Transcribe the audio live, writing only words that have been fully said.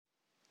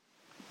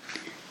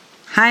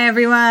Hi,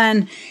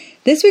 everyone.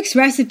 This week's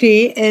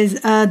recipe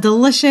is a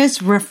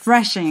delicious,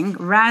 refreshing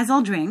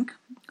Razzle drink,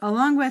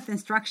 along with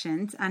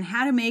instructions on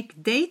how to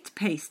make date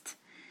paste.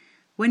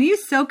 When you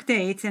soak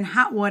dates in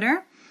hot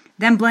water,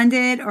 then blend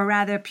it, or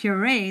rather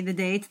puree the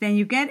dates, then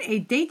you get a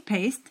date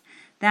paste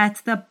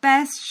that's the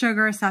best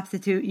sugar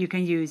substitute you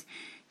can use.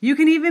 You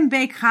can even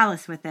bake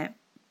challah with it.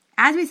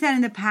 As we said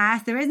in the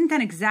past, there isn't an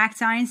exact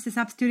science to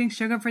substituting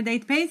sugar for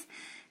date paste.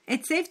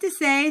 It's safe to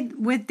say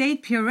with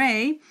date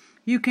puree,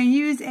 you can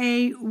use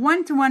a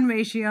 1-to-1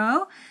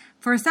 ratio.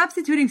 For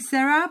substituting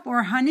syrup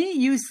or honey,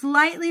 use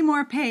slightly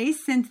more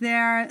paste since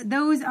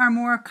those are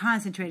more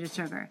concentrated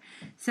sugar.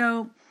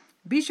 So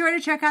be sure to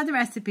check out the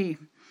recipe.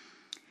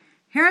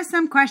 Here are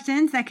some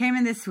questions that came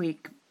in this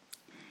week.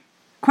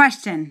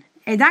 Question: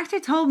 a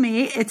doctor told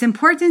me it's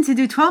important to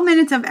do 12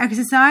 minutes of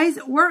exercise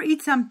or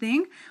eat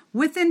something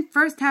within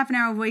first half an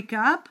hour of wake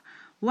up.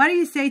 What do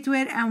you say to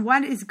it, and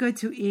what is good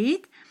to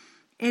eat?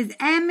 Is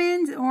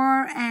almonds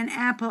or an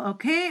apple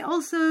okay?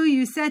 Also,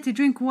 you said to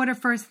drink water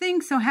first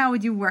thing, so how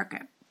would you work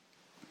it?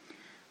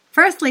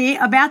 Firstly,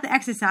 about the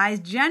exercise,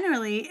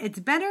 generally it's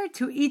better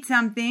to eat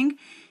something,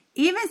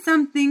 even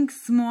something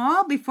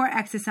small, before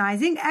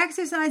exercising.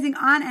 Exercising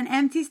on an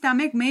empty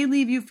stomach may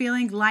leave you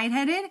feeling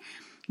lightheaded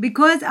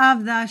because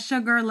of the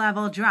sugar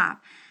level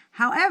drop.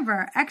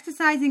 However,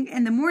 exercising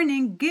in the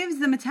morning gives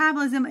the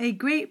metabolism a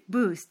great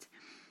boost.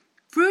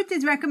 Fruit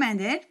is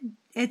recommended.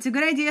 It's a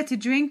good idea to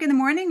drink in the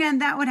morning,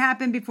 and that would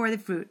happen before the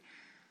fruit.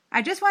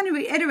 I just want to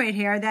reiterate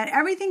here that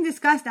everything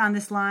discussed on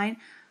this line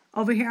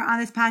over here on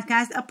this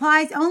podcast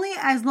applies only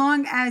as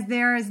long as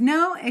there is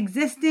no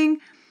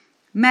existing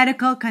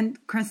medical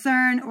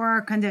concern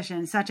or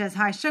condition, such as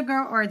high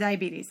sugar or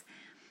diabetes.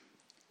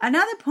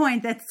 Another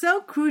point that's so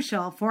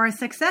crucial for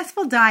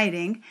successful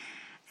dieting,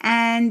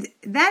 and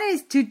that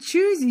is to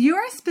choose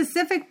your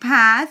specific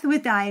path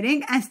with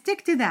dieting and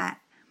stick to that.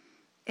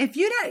 If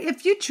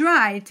you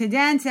try to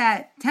dance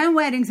at 10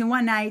 weddings in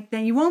one night,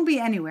 then you won't be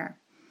anywhere.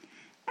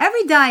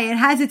 Every diet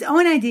has its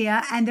own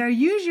idea, and they're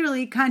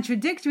usually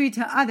contradictory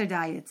to other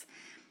diets.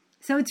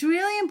 So it's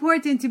really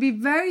important to be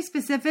very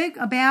specific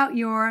about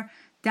your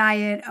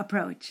diet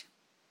approach.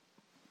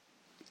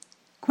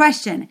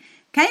 Question: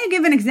 can you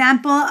give an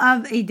example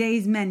of a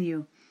day's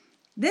menu?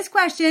 This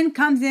question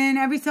comes in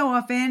every so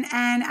often,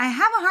 and I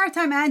have a hard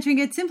time answering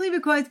it simply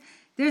because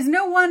there's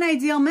no one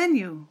ideal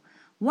menu.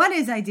 What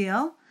is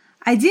ideal?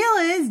 Ideal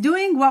is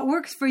doing what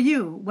works for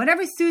you,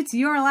 whatever suits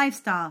your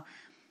lifestyle.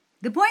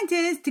 The point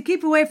is to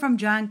keep away from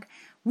junk.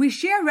 We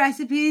share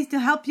recipes to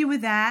help you with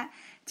that,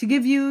 to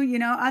give you,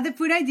 other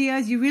food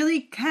ideas. You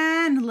really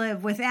can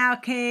live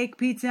without cake,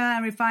 pizza,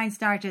 and refined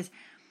starches.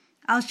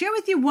 I'll share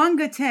with you one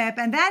good tip,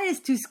 and that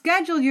is to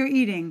schedule your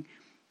eating.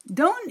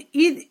 Don't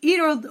eat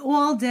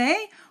all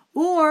day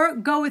or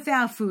go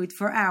without food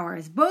for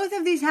hours. Both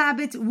of these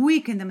habits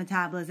weaken the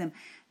metabolism.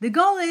 The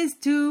goal is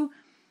to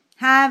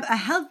have a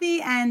healthy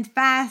and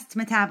fast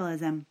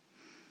metabolism.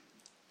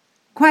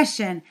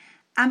 Question: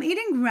 I'm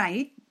eating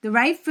the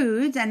right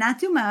foods and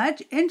not too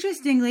much.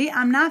 Interestingly,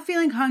 I'm not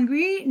feeling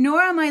hungry, nor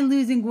am I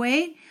losing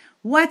weight.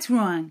 What's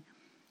wrong?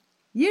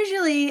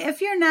 Usually, if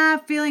you're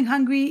not feeling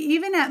hungry,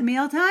 even at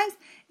meal times,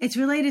 it's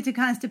related to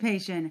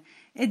constipation.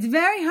 It's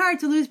very hard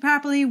to lose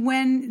properly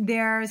when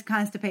there's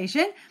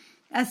constipation.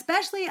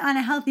 Especially on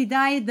a healthy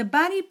diet, the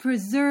body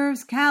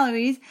preserves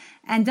calories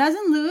and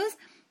doesn't lose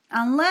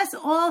unless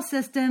all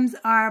systems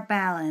are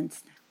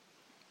balanced.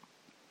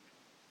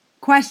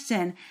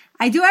 Question: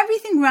 I do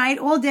everything right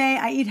all day.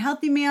 I eat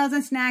healthy meals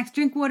and snacks,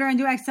 drink water, and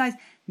do exercise.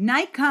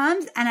 Night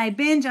comes and I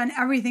binge on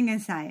everything in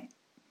sight.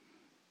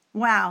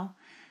 Wow,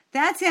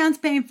 that sounds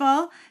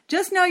painful.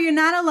 Just know you're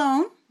not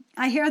alone.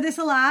 I hear this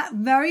a lot.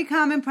 Very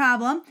common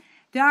problem.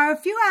 There are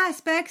a few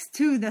aspects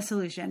to the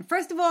solution.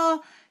 First of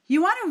all,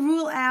 you want to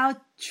rule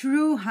out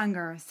true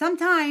hunger.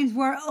 Sometimes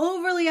we're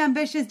overly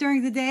ambitious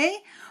during the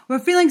day. We're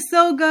feeling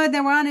so good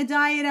that we're on a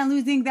diet and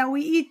losing that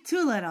we eat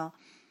too little.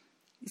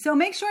 So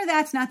make sure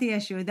that's not the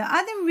issue. The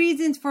other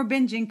reasons for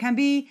binging can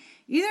be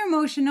either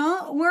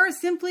emotional or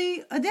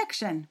simply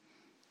addiction.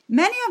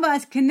 Many of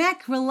us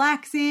connect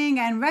relaxing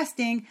and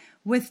resting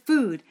with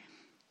food.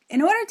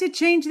 In order to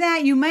change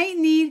that, you might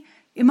need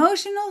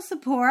emotional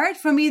support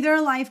from either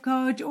a life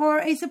coach or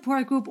a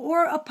support group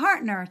or a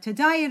partner to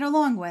diet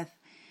along with.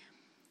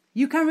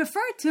 You can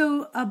refer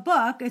to a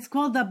book. It's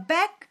called the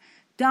Beck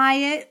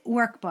Diet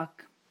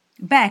Workbook.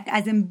 Beck,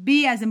 as in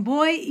B as in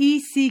boy,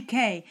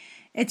 E-C-K.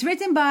 It's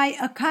written by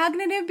a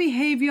cognitive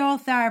behavioral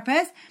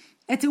therapist.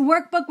 It's a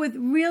workbook with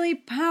really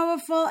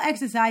powerful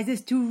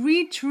exercises to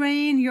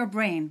retrain your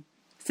brain.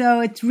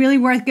 So it's really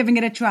worth giving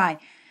it a try.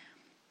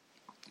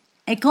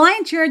 A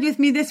client shared with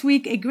me this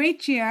week a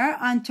great share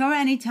on Torah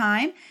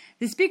Anytime.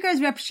 The speaker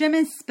is Reb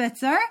Shimon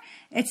Spitzer.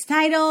 It's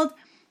titled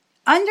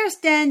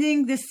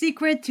Understanding the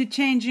Secret to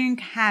Changing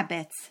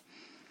Habits.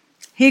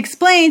 He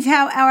explains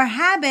how our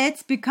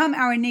habits become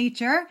our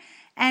nature,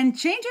 and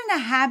changing a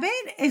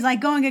habit is like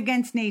going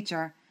against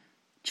nature.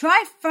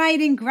 Try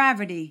fighting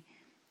gravity.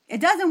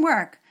 It doesn't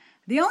work.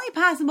 The only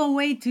possible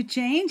way to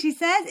change, he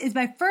says, is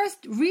by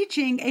first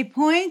reaching a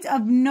point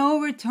of no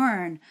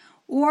return,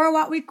 or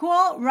what we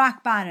call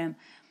rock bottom.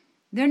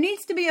 There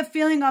needs to be a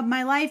feeling of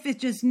my life is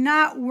just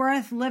not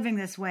worth living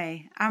this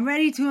way. I'm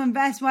ready to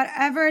invest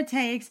whatever it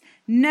takes,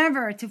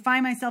 never to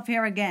find myself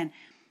here again.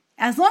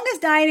 As long as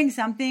dieting is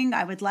something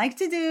I would like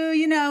to do,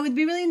 it would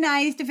be really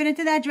nice to fit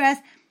into that dress,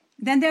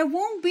 then there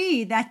won't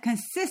be that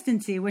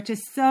consistency which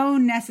is so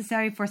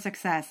necessary for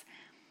success.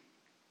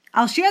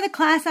 I'll share the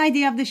class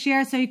ID of the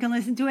share so you can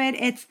listen to it.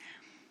 It's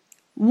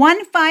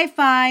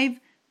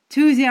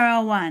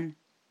 155201.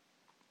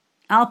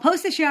 I'll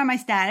post the share on my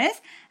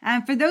status.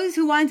 And for those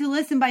who want to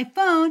listen by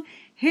phone,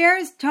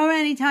 here's Torah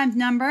Anytime's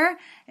number.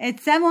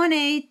 It's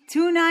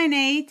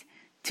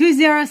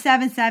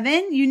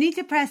 718-298-2077. You need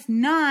to press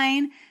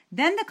 9,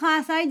 then the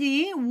class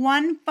ID,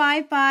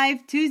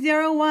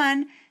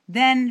 155201,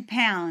 then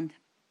pound.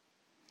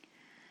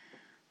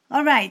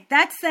 All right,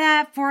 that's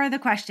that for the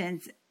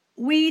questions.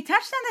 We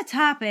touched on the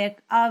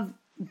topic of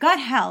gut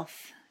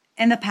health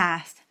in the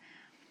past.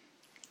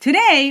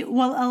 Today,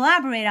 we'll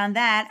elaborate on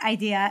that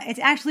idea. It's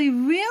actually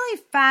really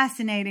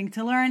fascinating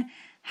to learn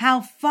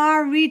how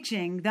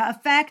far-reaching the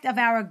effect of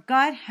our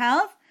gut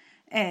health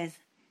is.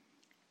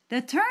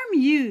 The term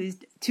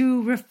used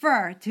to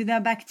refer to the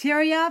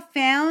bacteria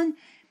found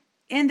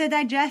in the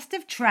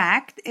digestive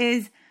tract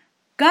is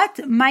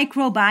gut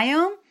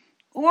microbiome,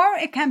 or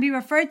it can be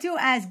referred to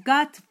as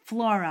gut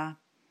flora.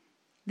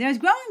 There's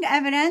growing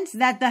evidence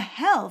that the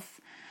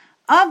health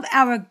of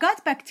our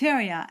gut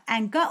bacteria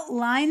and gut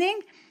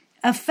lining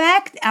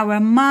affect our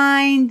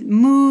mind,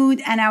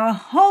 mood, and our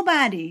whole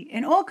body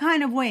in all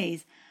kinds of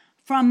ways,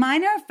 from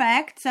minor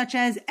effects such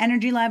as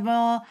energy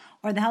level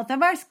or the health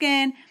of our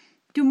skin,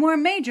 to more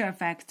major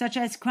effects such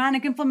as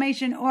chronic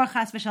inflammation or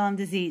chas v'shalom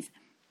disease.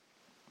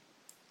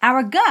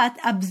 Our gut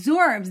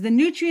absorbs the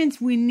nutrients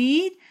we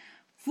need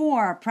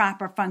for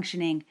proper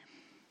functioning.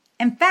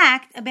 In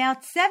fact,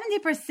 about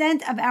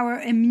 70% of our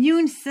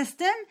immune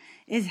system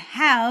is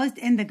housed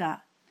in the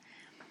gut.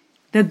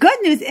 The good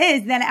news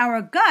is that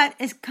our gut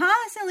is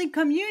constantly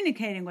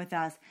communicating with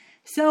us,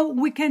 so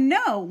we can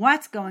know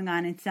what's going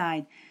on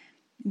inside.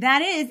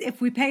 That is,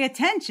 if we pay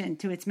attention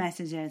to its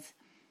messages.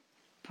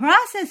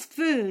 Processed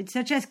food,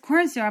 such as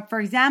corn syrup, for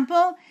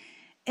example,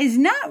 is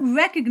not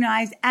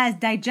recognized as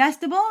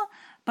digestible,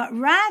 but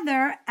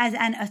rather as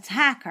an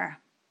attacker.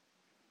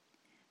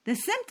 The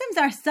symptoms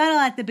are subtle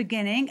at the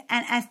beginning,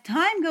 and as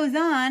time goes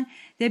on,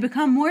 they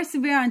become more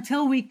severe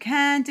until we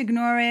can't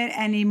ignore it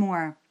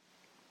anymore.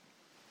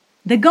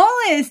 The goal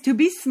is to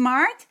be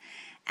smart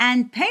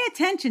and pay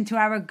attention to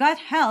our gut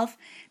health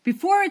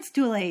before it's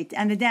too late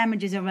and the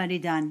damage is already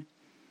done.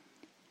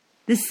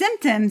 The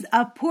symptoms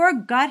of poor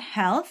gut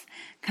health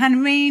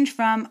can range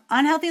from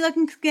unhealthy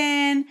looking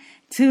skin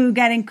to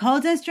getting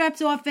colds and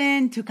streps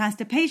often to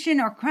constipation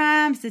or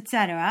cramps,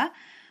 etc.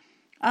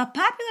 A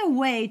popular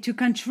way to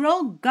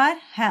control gut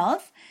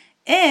health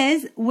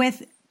is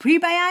with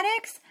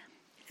prebiotics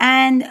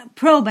and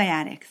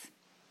probiotics.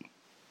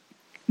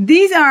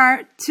 These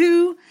are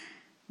two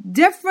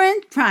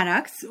different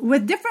products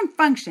with different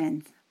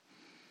functions.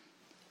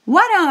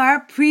 What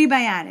are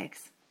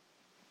prebiotics?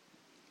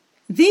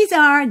 These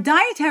are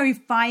dietary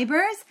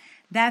fibers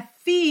that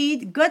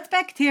feed good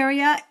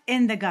bacteria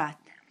in the gut.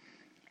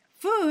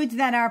 Foods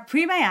that are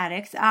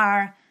prebiotics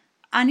are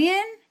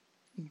onion,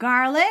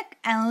 garlic,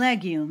 and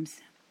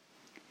legumes.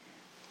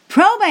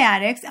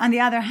 Probiotics, on the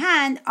other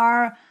hand,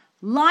 are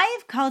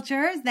live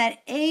cultures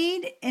that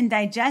aid in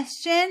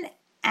digestion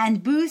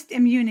and boost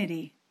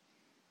immunity.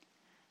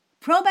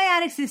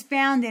 Probiotics is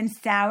found in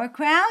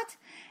sauerkraut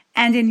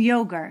and in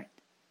yogurt.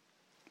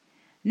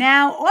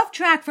 Now, off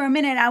track for a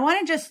minute, I want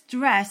to just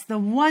stress the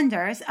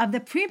wonders of the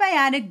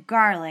prebiotic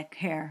garlic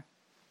here.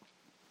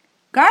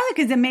 Garlic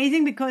is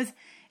amazing because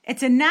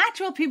it's a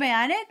natural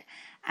prebiotic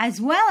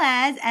as well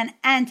as an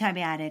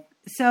antibiotic.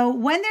 So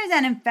when there's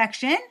an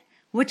infection,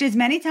 which is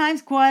many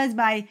times caused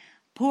by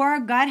poor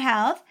gut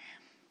health,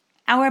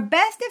 our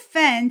best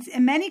defense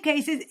in many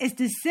cases is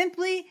to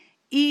simply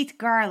eat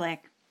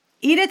garlic.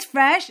 Eat it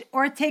fresh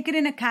or take it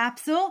in a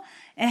capsule.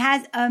 It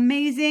has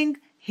amazing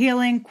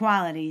healing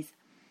qualities.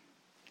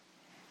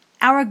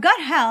 Our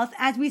gut health,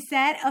 as we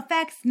said,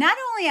 affects not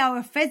only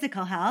our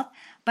physical health,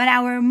 but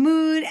our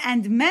mood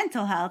and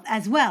mental health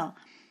as well.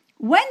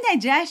 When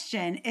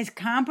digestion is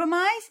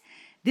compromised,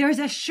 there is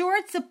a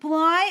short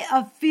supply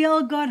of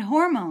feel-good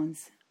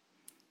hormones.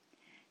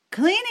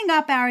 Cleaning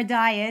up our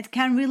diet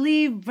can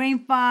relieve brain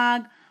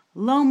fog,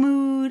 low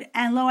mood,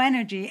 and low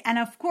energy. And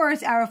of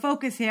course, our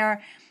focus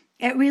here,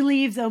 it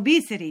relieves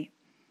obesity.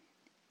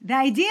 The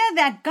idea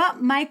that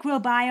gut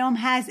microbiome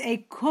has a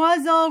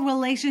causal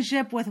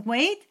relationship with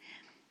weight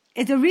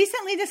is a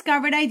recently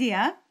discovered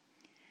idea.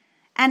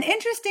 An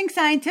interesting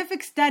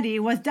scientific study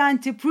was done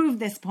to prove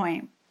this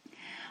point.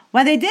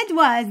 What they did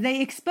was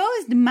they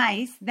exposed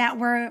mice that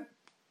were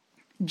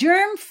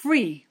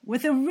germ-free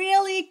with a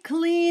really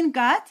clean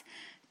gut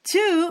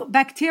to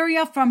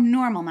bacteria from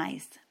normal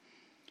mice.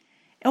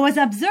 It was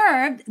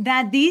observed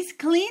that these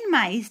clean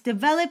mice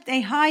developed a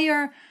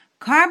higher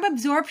carb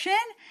absorption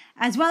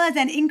as well as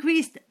an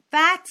increased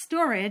fat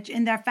storage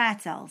in their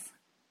fat cells.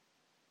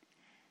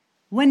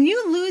 When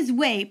you lose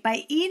weight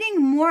by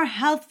eating more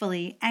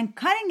healthfully and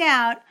cutting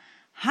out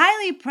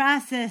highly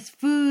processed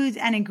foods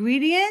and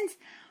ingredients,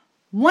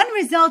 one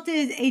result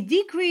is a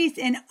decrease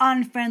in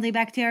unfriendly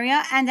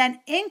bacteria and an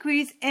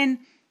increase in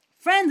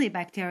friendly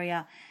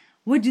bacteria,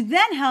 which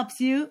then helps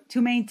you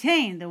to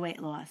maintain the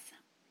weight loss.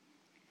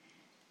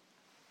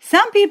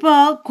 Some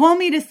people call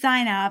me to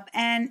sign up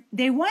and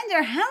they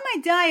wonder how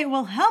my diet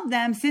will help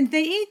them since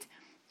they eat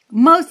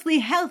mostly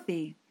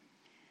healthy.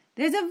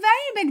 There's a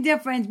very big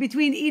difference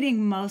between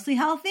eating mostly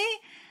healthy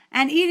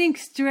and eating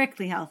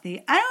strictly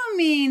healthy. I don't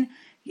mean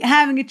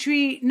having a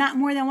treat not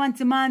more than once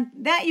a month.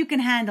 That you can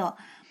handle.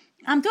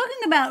 I'm talking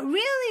about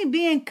really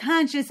being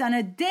conscious on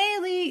a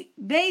daily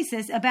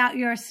basis about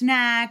your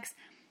snacks,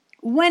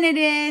 when it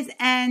is,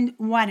 and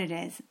what it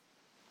is.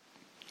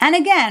 And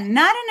again,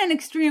 not in an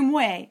extreme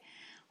way.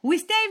 We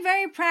stay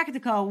very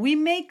practical. We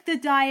make the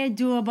diet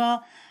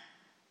doable.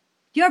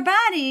 Your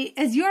body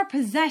is your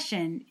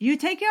possession. You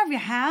take care of your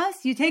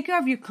house. You take care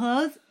of your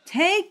clothes.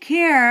 Take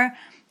care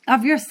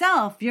of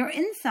yourself, your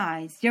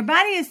insides. Your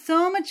body is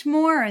so much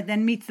more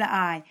than meets the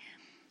eye.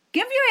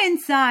 Give your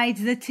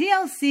insides the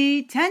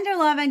TLC, tender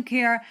love and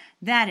care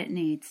that it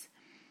needs.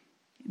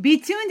 Be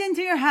tuned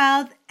into your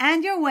health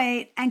and your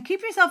weight and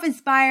keep yourself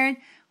inspired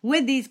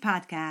with these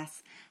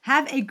podcasts.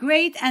 Have a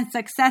great and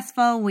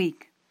successful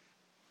week.